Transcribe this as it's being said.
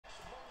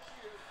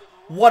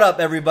What up,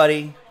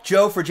 everybody?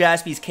 Joe for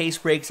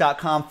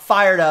JaspysCaseBreaks.com.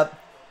 Fired up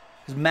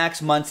because Max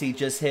Muncy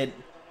just hit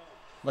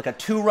like a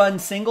 2-run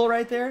single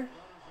right there.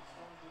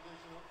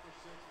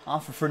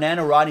 Off of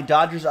Fernando Rodney.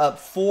 Dodgers up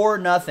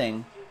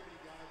 4-0.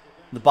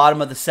 The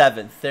bottom of the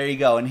 7th. There you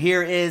go. And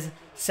here is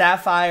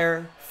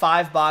Sapphire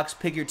 5-box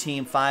Pick Your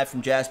Team 5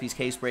 from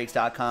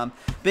JaspysCaseBreaks.com.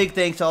 Big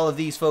thanks to all of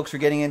these folks for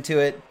getting into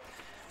it.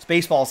 It's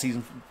baseball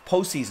season,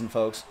 postseason,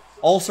 folks.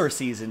 Ulcer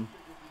season.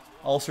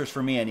 Ulcers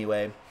for me,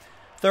 anyway.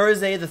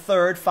 Thursday the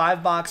 3rd,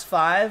 5-box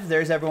 5.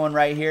 There's everyone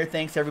right here.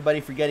 Thanks,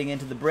 everybody, for getting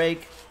into the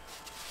break.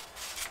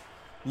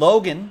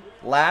 Logan,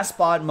 last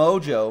spot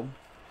mojo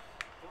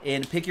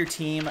in Pick Your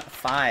Team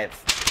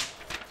 5.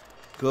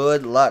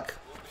 Good luck.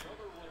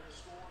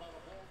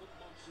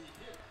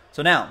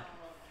 So now,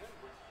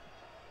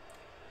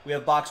 we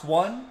have box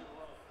 1,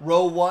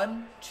 row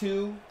 1,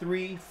 2,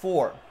 3,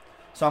 4.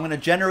 So I'm going to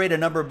generate a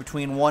number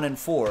between 1 and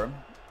 4.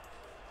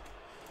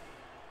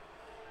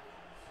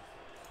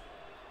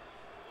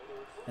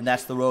 And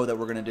that's the row that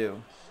we're going to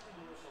do.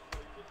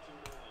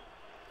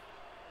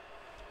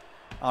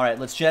 All right,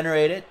 let's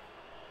generate it.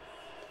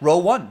 Row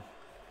 1.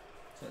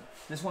 So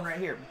this one right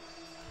here.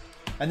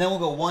 And then we'll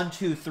go 1,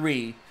 2,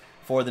 3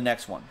 for the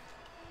next one.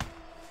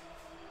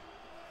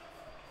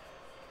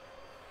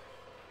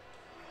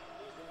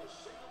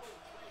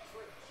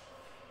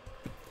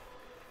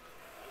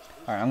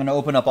 All right, I'm going to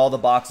open up all the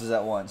boxes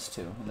at once,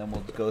 too. And then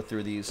we'll go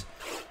through these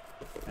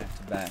back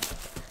to back.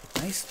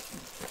 Nice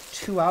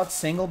 2-out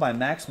single by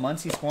Max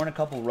Muncy, scoring a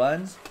couple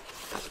runs.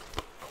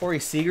 Corey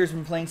Seager's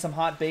been playing some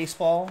hot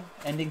baseball,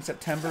 ending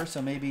September,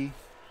 so maybe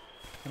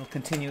it'll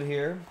continue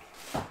here.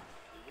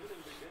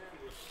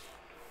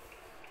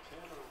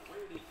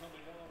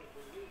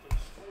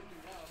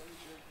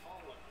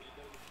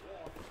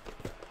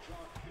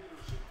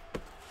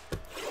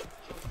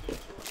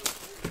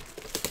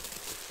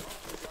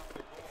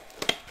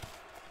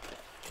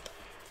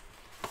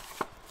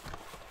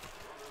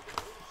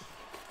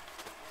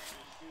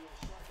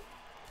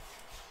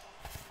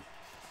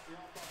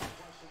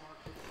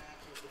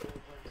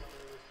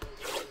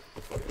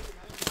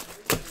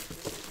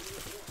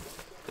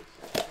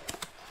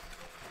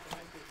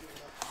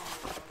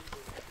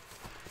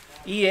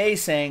 EA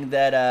saying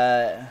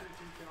that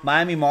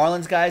Miami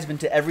Marlins guy's been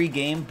to every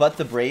game but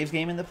the Braves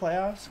game in the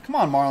playoffs. Come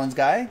on, Marlins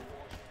guy.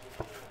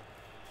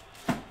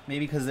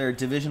 Maybe because they're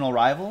divisional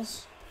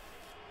rivals.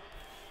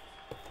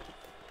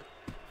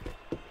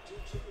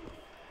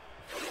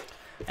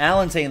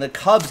 Alan saying the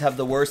Cubs have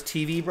the worst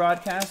TV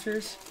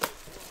broadcasters.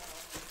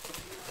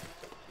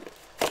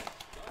 I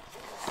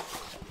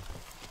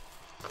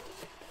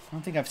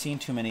don't think I've seen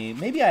too many.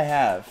 Maybe I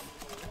have.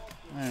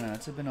 I don't know.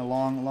 It's been a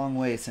long, long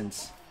way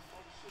since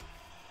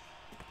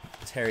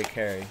Harry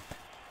Carey.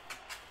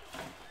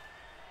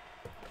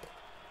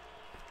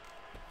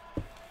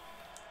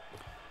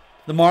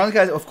 The Marlins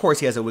guy, of course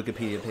he has a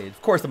Wikipedia page.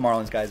 Of course the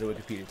Marlins guy has a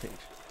Wikipedia page.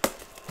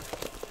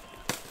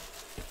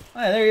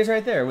 Oh, yeah, there he is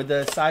right there with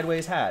the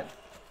sideways hat.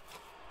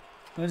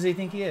 Who does he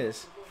think he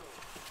is?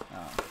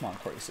 Oh, come on,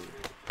 Corey Seager.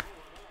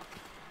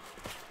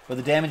 But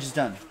the damage is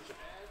done.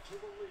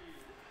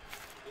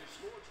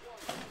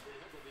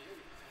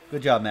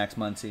 Good job, Max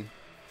Muncy.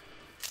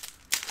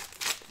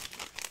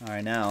 All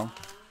right, now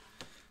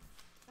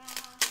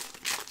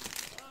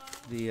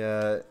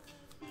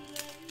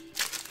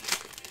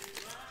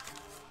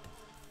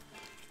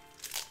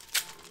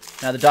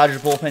now the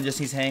Dodgers bullpen just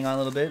needs to hang on a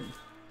little bit.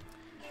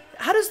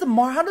 How does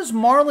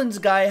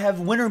Marlins guy have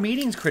winter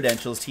meetings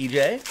credentials,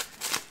 TJ?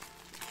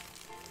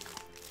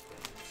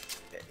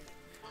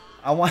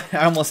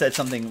 I almost said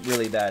something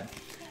really bad.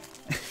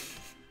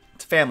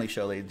 It's a family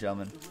show, ladies and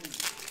gentlemen.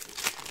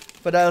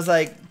 But I was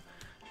like,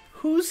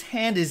 whose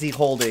hand is he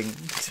holding?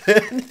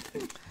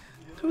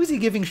 Who is he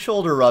giving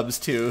shoulder rubs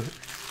to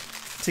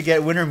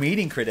get winter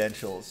meeting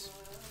credentials?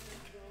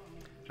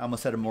 I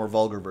almost said a more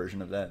vulgar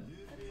version of that.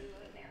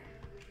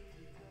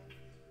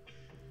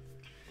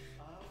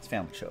 It's a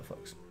family show,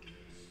 folks.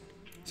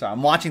 So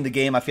I'm watching the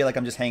game. I feel like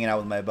I'm just hanging out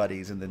with my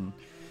buddies and then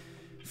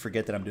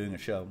forget that I'm doing a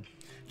show.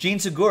 Gene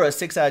Segura,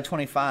 6 out of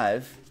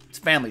 25. It's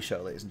a family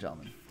show, ladies and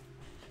gentlemen.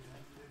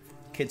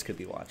 Kids could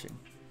be watching.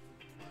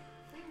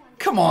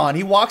 Come on,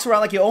 he walks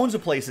around like he owns the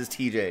places,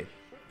 TJ.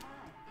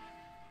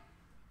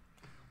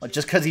 Like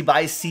just because he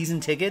buys season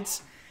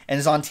tickets and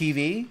is on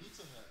TV?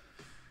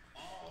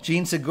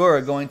 Gene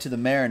Segura going to the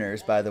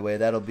Mariners, by the way.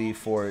 That'll be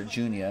for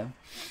Junia.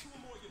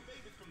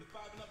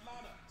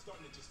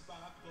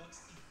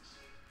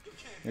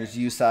 There's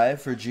Usai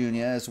for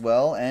Junia as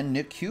well. And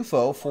Nick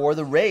Cufo for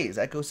the Rays.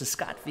 That goes to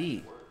Scott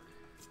V.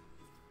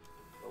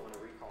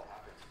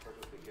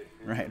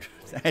 Right.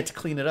 I had to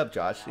clean it up,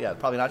 Josh. Yeah,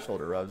 probably not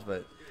shoulder rubs,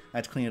 but I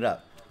had to clean it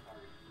up.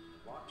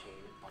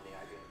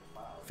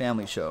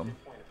 Family show.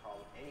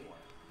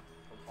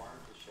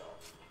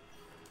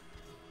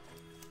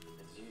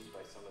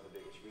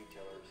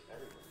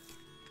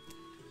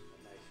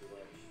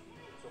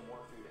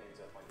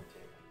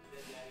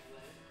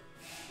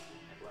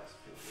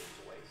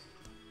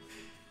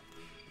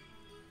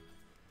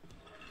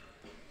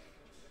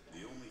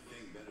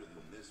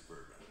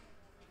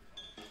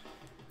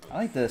 I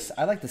like this.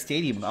 I like the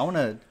stadium. I want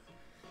to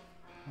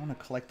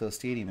collect those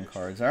stadium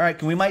cards. All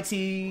right, we might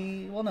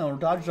see. Well, no,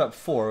 Dodgers up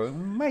 4. We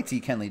might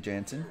see Kenley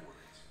Jansen,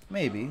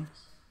 maybe.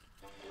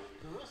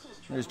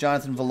 There's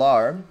Jonathan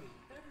Villar,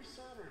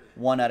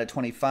 1 out of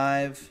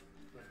 25.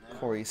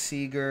 Corey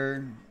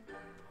Seager.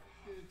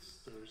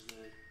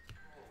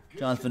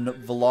 Jonathan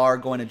Villar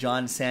going to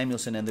John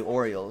Samuelson and the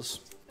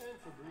Orioles.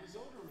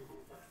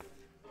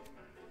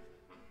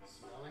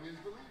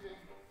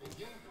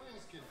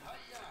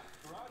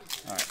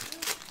 All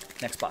right,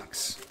 next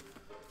box.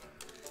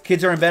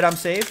 Kids are in bed, I'm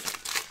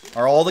safe.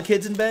 Are all the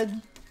kids in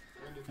bed?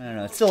 I don't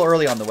know. It's still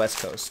early on the West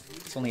Coast.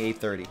 It's only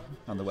 8:30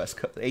 on the West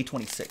Coast.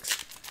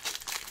 8:26.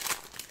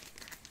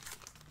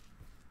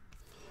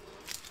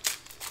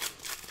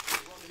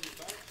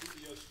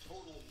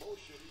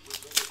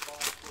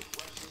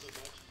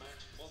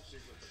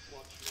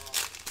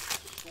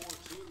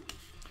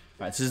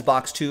 All right, so this is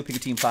box 2, pick a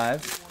team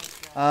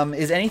 5.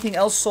 Is anything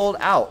else sold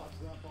out?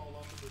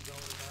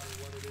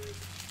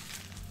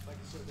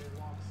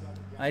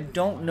 I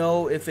don't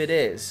know if it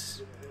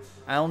is.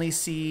 I only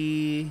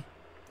see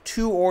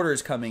 2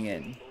 orders coming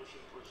in.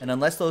 And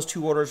unless those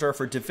 2 orders are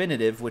for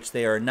definitive, which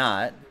they are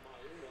not.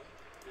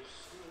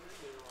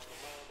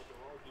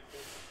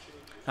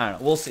 I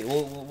don't know. We'll see.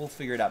 We'll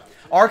figure it out.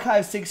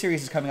 Archive 6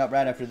 series is coming up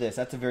right after this.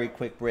 That's a very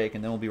quick break,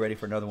 and then we'll be ready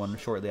for another one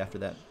shortly after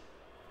that.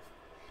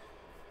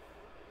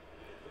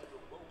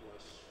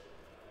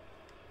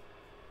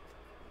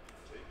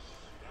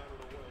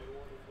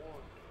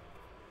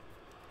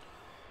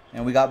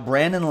 And we got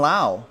Brandon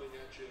Lau,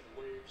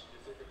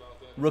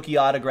 rookie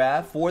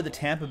autograph for the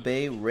Tampa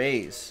Bay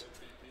Rays.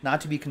 Not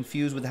to be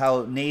confused with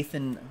how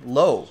Nathan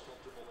Lowe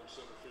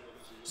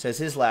says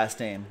his last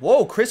name.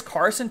 Whoa, Chris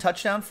Carson,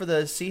 touchdown for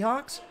the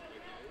Seahawks?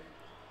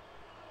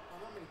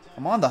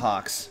 I'm on the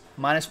Hawks,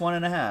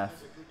 -1.5.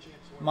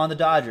 I'm on the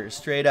Dodgers,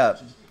 straight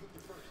up.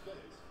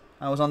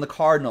 I was on the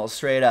Cardinals,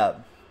 straight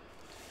up.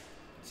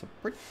 It's a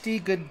pretty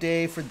good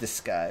day for this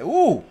guy.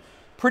 Ooh!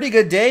 Pretty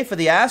good day for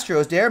the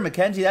Astros. Darren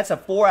McKenzie, that's a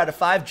 4 out of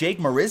 5. Jake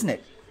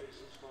Marisnick.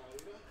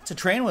 It's a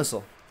train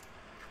whistle.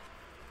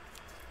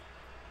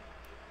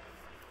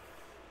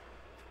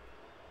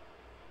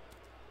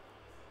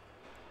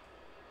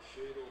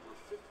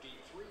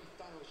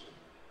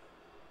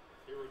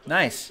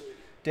 Nice.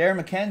 Darren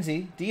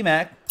McKenzie,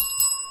 D-Mac.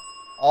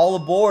 All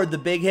aboard the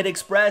Big Hit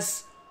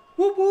Express.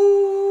 Whoop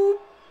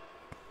whoop.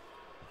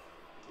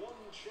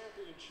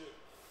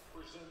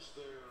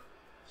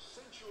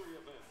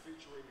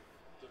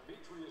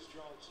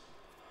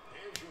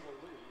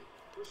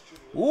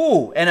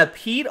 Ooh, and a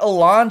Pete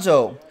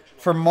Alonso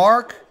for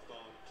Mark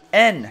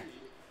N.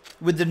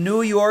 with the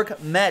New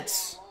York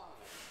Mets.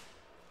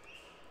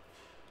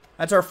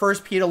 That's our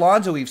first Pete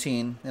Alonso we've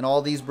seen in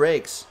all these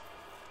breaks.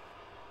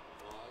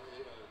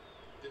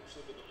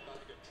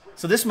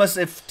 So this must,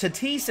 if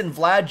Tatis and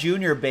Vlad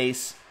Jr.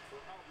 base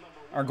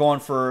are going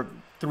for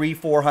 $300,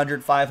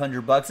 $400,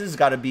 $500, this has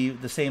got to be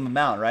the same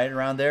amount, right?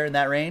 Around there in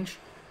that range.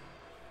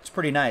 It's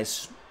pretty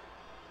nice.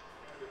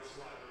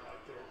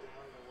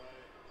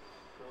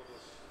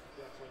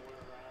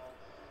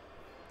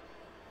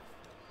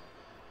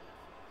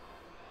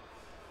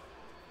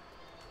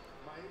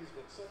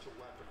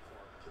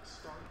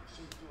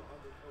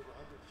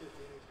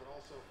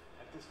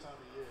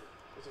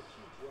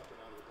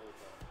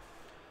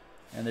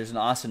 And there's an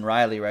Austin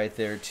Riley right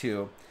there,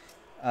 too.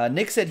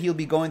 Nick said he'll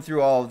be going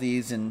through all of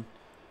these and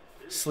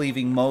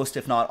sleeving most,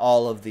 if not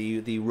all, of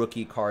the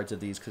rookie cards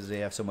of these because they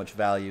have so much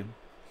value.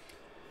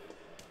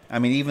 I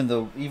mean, even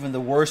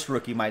the worst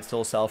rookie might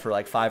still sell for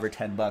like $5 or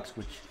 $10,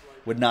 which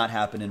would not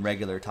happen in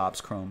regular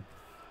Topps Chrome.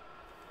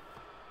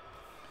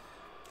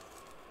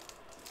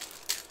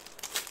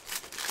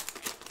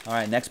 All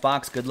right, next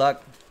box. Good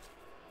luck.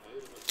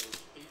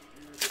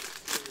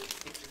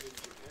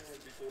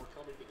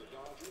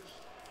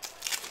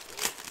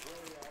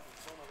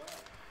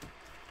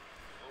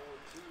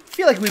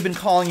 I feel like we've been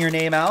calling your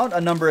name out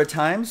a number of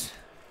times,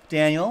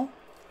 Daniel.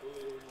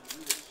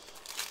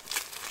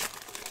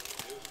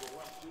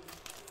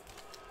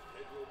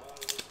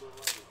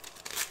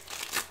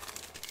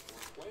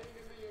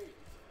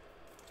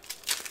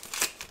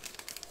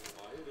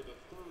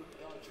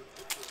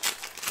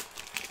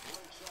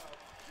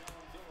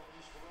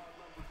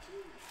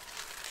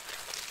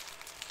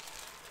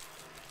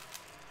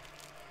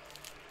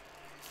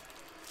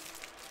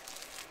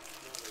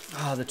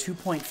 Oh, the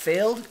 2-point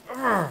failed?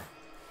 Urgh.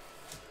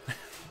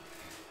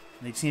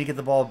 They just need to get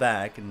the ball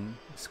back and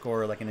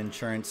score like an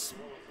insurance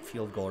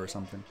field goal or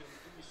something.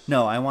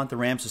 No, I want the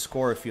Rams to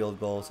score a field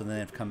goal so then they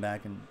have to come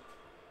back and...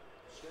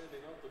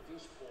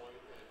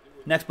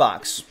 Next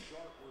box.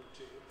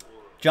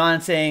 John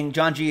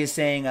G is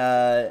saying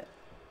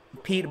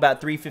Pete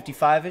about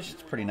 355-ish.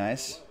 It's pretty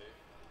nice.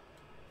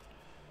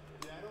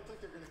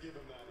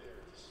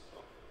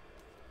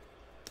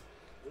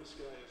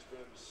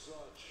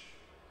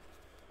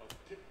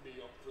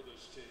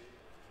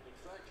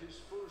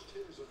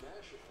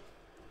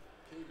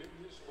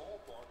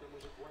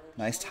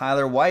 Nice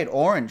Tyler White,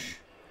 orange.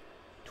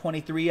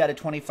 23 out of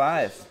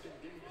 25.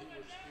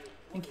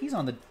 I think he's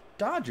on the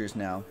Dodgers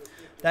now.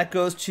 That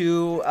goes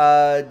to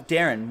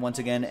Darren once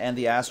again and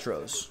the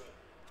Astros.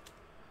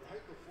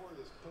 Right before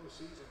this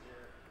postseason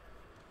here,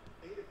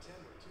 8 of 10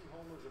 with 2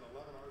 homers and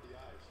 11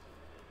 RBIs.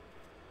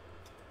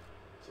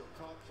 So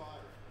caught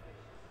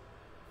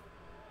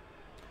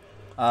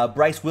fire.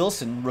 Bryce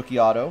Wilson, rookie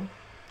auto.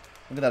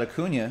 Look at that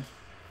Acuna.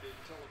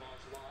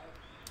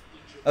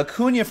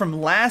 Acuna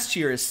from last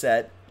year's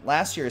set,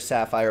 last year's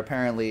Sapphire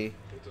apparently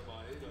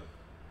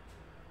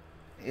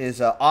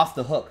is off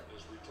the hook,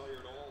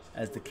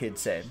 as the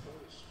kids say.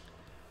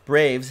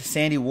 Braves,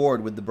 Sandy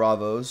Ward with the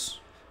Bravos.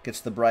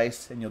 Gets the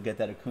Bryce, and you'll get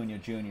that Acuna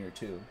Jr.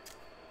 too.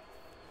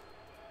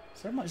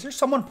 Is there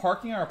someone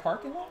parking in our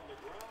parking lot?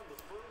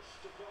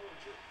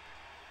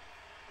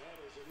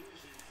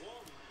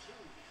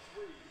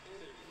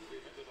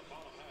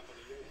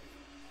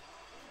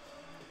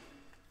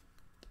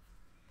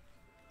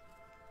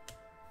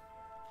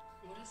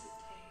 What does it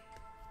take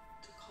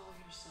to call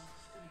yourself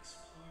an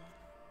explorer?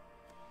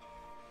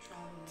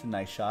 It's a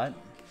nice shot.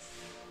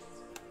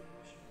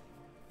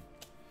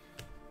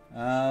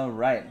 All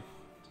right.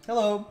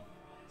 Hello.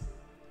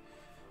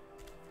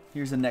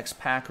 Here's the next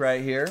pack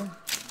right here.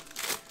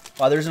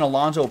 Wow, there's an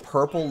Alonso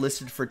purple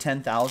listed for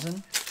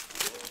 10,000.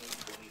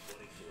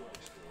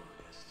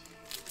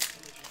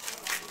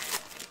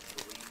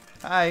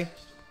 Hi.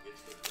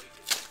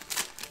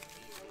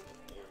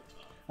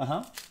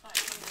 Uh-huh.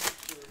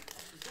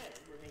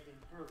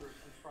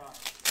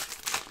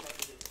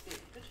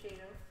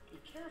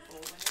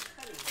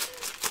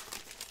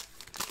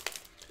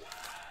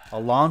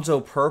 Alonso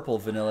purple,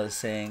 Vanilla is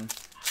saying,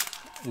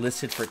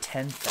 listed for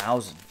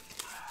 10,000.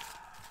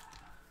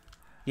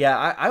 Yeah,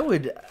 I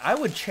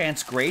would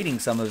chance grading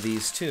some of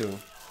these too.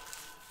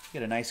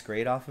 Get a nice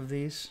grade off of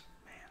these.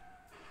 Man.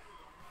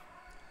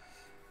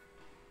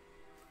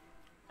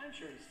 I'm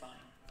sure he's fine.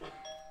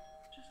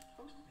 Just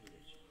post me.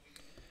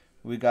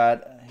 We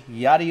got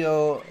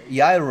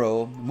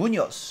Yairo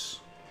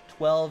Munoz,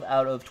 12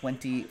 out of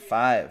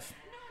 25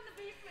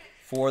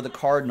 for the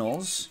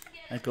Cardinals.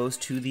 That goes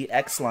to the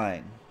X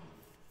line.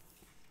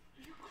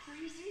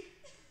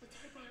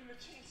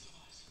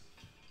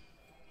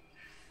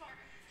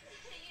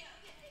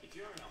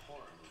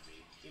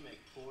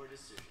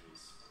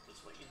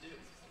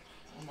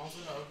 I'm also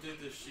gonna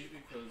update this sheet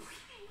because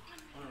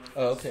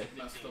Oh, okay.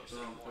 messed up the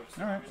wrong picks.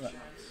 All right.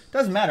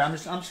 Doesn't matter. I'm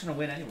just gonna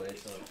win anyway.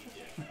 So.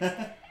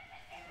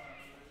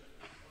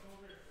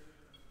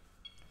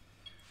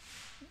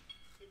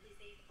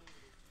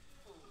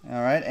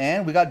 All right,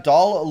 and we got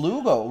Dal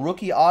Lugo,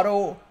 rookie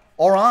auto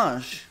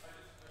orange.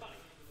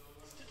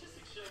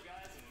 Statistics show,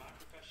 guys, in my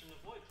profession,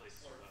 avoid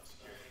places without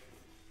security.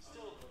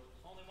 Still,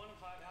 only 1 in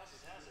 5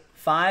 houses has it.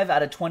 5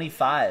 out of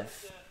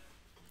 25.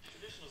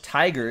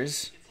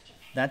 Tigers.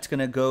 That's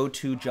gonna go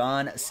to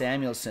John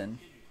Samuelson.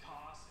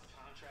 Costs and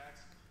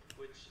contracts,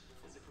 which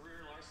as a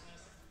career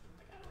larcenist,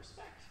 I gotta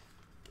respect.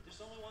 But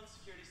there's only one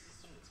security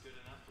system that's good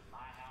enough for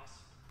my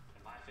house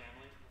and my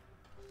family.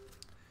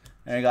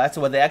 There you go. That's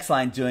what the X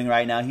line doing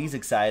right now. He's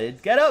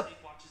excited. Get up.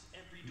 Watches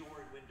every door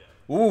and window.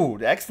 Ooh,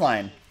 the X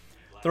line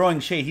throwing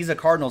shade. He's a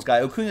Cardinals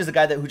guy. Ocuna's the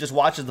guy who just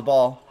watches the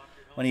ball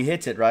when he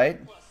hits it, right?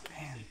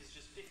 Man.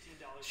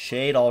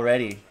 Shade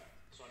already.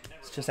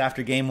 It's just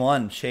after game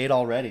 1. Shade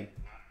already.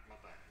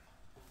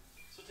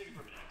 So take it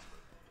from an expert.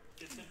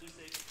 It's simply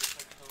safe to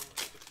protect home.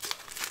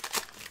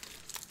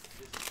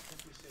 Visit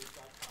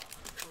simplysafe.com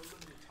for a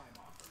limited time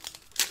offer.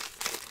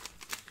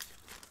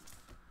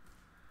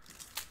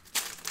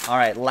 All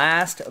right,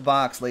 last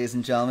box, ladies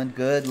and gentlemen.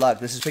 Good luck.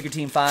 This is Pick Your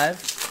Team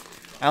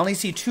 5. I only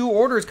see 2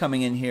 orders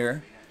coming in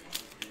here.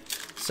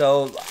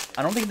 So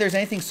I don't think there's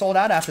anything sold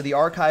out after the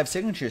Archive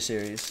Signature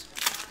Series.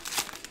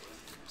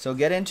 So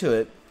get into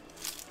it.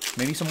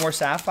 Maybe some more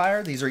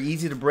Sapphire. These are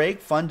easy to break,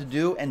 fun to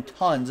do, and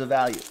tons of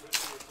value.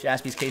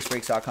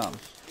 JaspysCaseBreaks.com.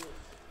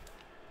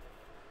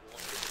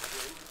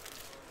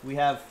 We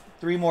have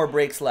 3 more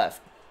breaks left.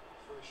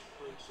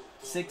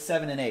 6,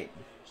 7, and 8.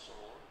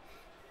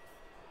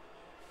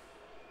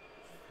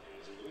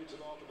 Leads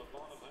it off in the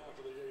bottom half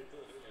of the 8th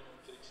inning and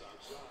takes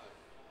outside.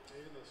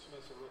 Even though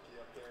Smith's a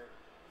rookie up there,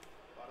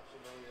 a lot of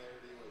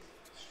familiarity with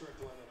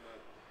Strickland and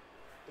the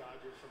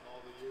Dodgers from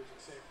all the years in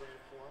St. Fran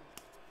for him.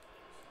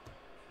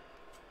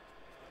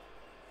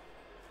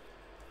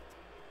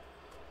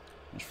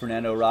 There's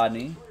Fernando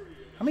Rodney.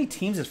 How many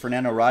teams has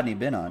Fernando Rodney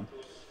been on?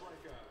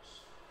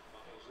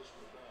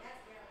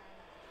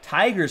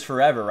 Tigers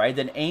forever, right?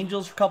 Then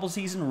Angels for a couple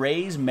seasons,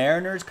 Rays,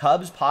 Mariners,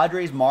 Cubs,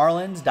 Padres,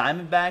 Marlins,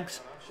 Diamondbacks,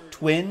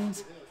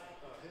 Twins,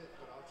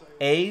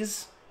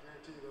 A's,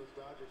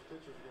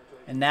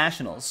 and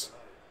Nationals.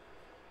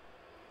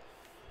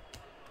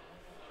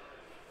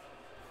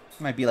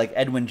 Might be like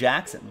Edwin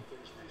Jackson,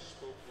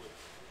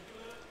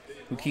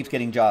 who keeps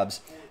getting jobs.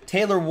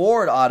 Taylor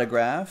Ward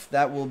autograph.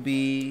 That will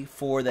be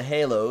for the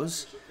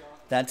Halos.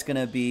 That's going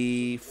to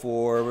be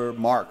for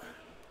Mark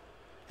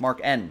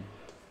N.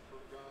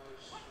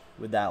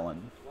 with that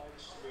one.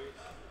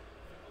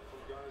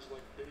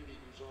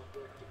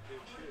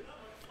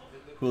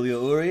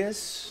 Julio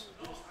Urias.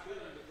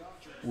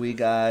 We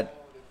got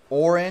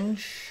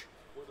orange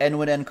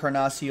Edwin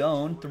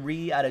Encarnacion,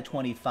 3 out of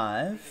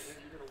 25.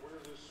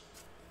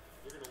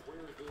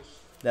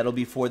 That'll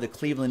be for the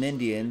Cleveland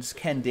Indians.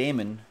 Ken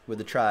Damon with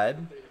the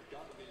Tribe.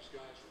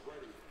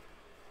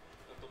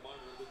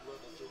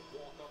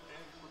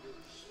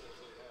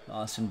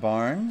 Austin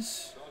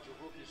Barnes,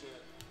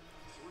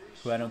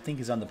 who I don't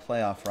think is on the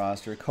playoff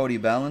roster. Cody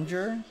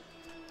Bellinger,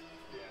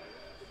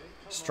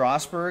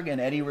 Strasburg, and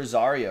Eddie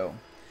Rosario.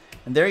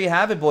 And there you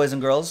have it, boys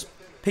and girls.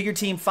 Pick your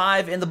team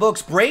 5 in the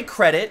books. Break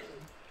credit.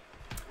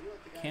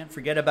 Can't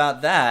forget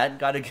about that.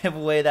 Got to give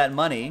away that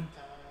money.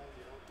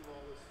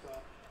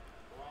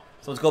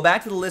 So let's go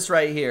back to the list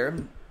right here.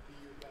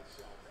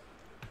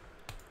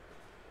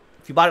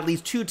 If you bought at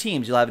least 2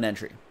 teams, you'll have an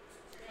entry.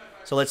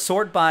 So let's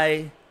sort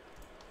by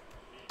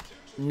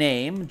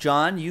name.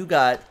 John, you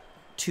got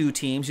 2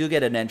 teams. You'll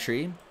get an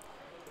entry.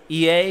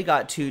 EA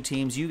got 2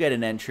 teams. You get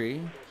an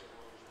entry.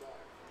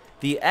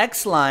 The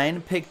X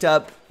line picked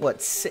up,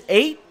 what,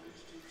 8?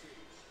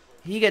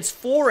 He gets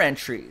 4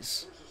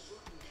 entries.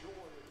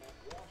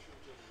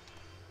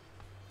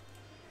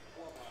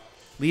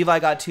 Levi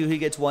got 2. He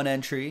gets 1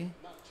 entry.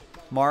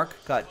 Mark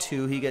got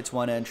 2. He gets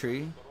 1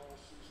 entry.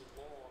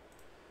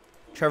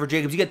 Trevor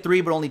Jacobs, you get 3,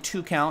 but only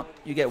 2 count.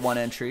 You get 1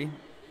 entry.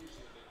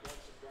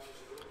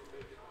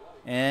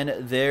 And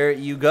there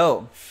you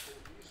go.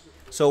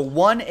 So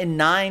 1 in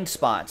 9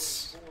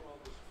 spots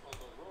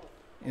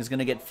is going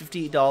to get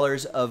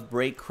 $50 of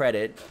break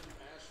credit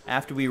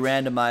after we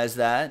randomize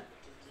that.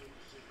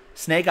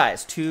 Snake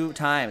Eyes 2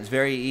 times.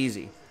 Very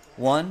easy.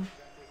 1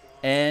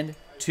 and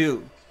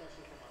 2.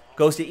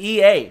 Goes to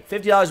EA.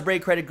 $50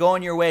 break credit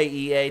going your way,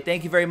 EA.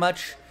 Thank you very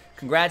much.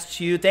 Congrats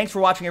to you. Thanks for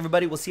watching,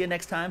 everybody. We'll see you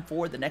next time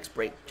for the next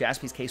break.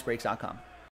 JaspysCaseBreaks.com.